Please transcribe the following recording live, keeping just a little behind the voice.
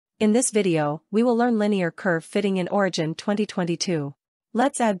In this video, we will learn linear curve fitting in Origin 2022.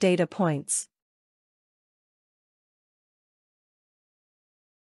 Let's add data points.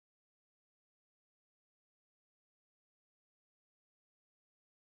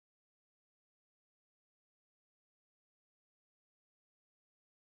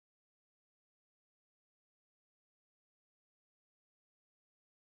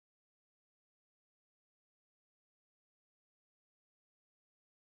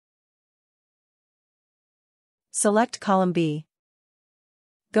 Select column B.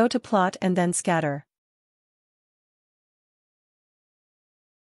 Go to Plot and then Scatter.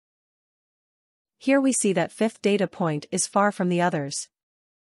 Here we see that fifth data point is far from the others.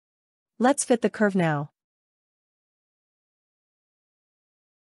 Let's fit the curve now.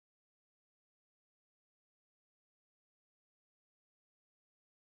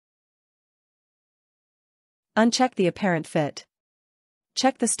 Uncheck the apparent fit.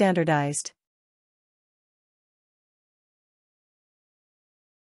 Check the standardized.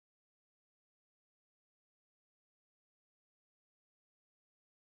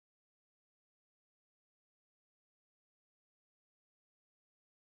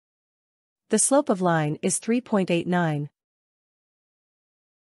 The slope of line is 3.89.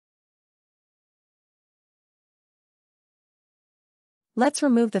 Let's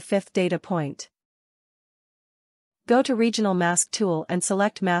remove the fifth data point. Go to Regional Mask tool and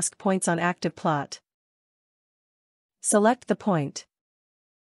select Mask Points on Active Plot. Select the point.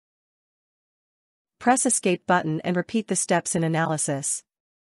 Press Escape button and repeat the steps in Analysis.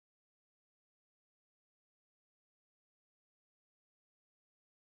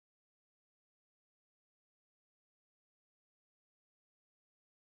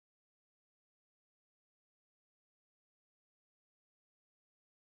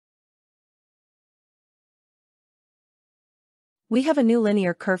 We have a new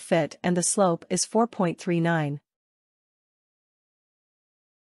linear curve fit and the slope is 4.39.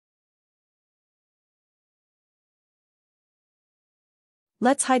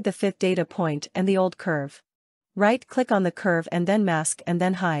 Let's hide the fifth data point and the old curve. Right-click on the curve and then Mask and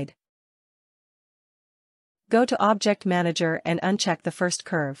then Hide. Go to Object Manager and uncheck the first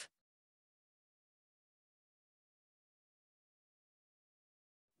curve.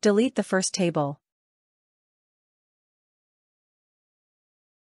 Delete the first table.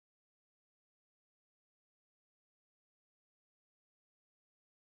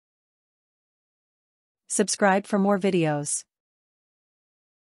 Subscribe for more videos.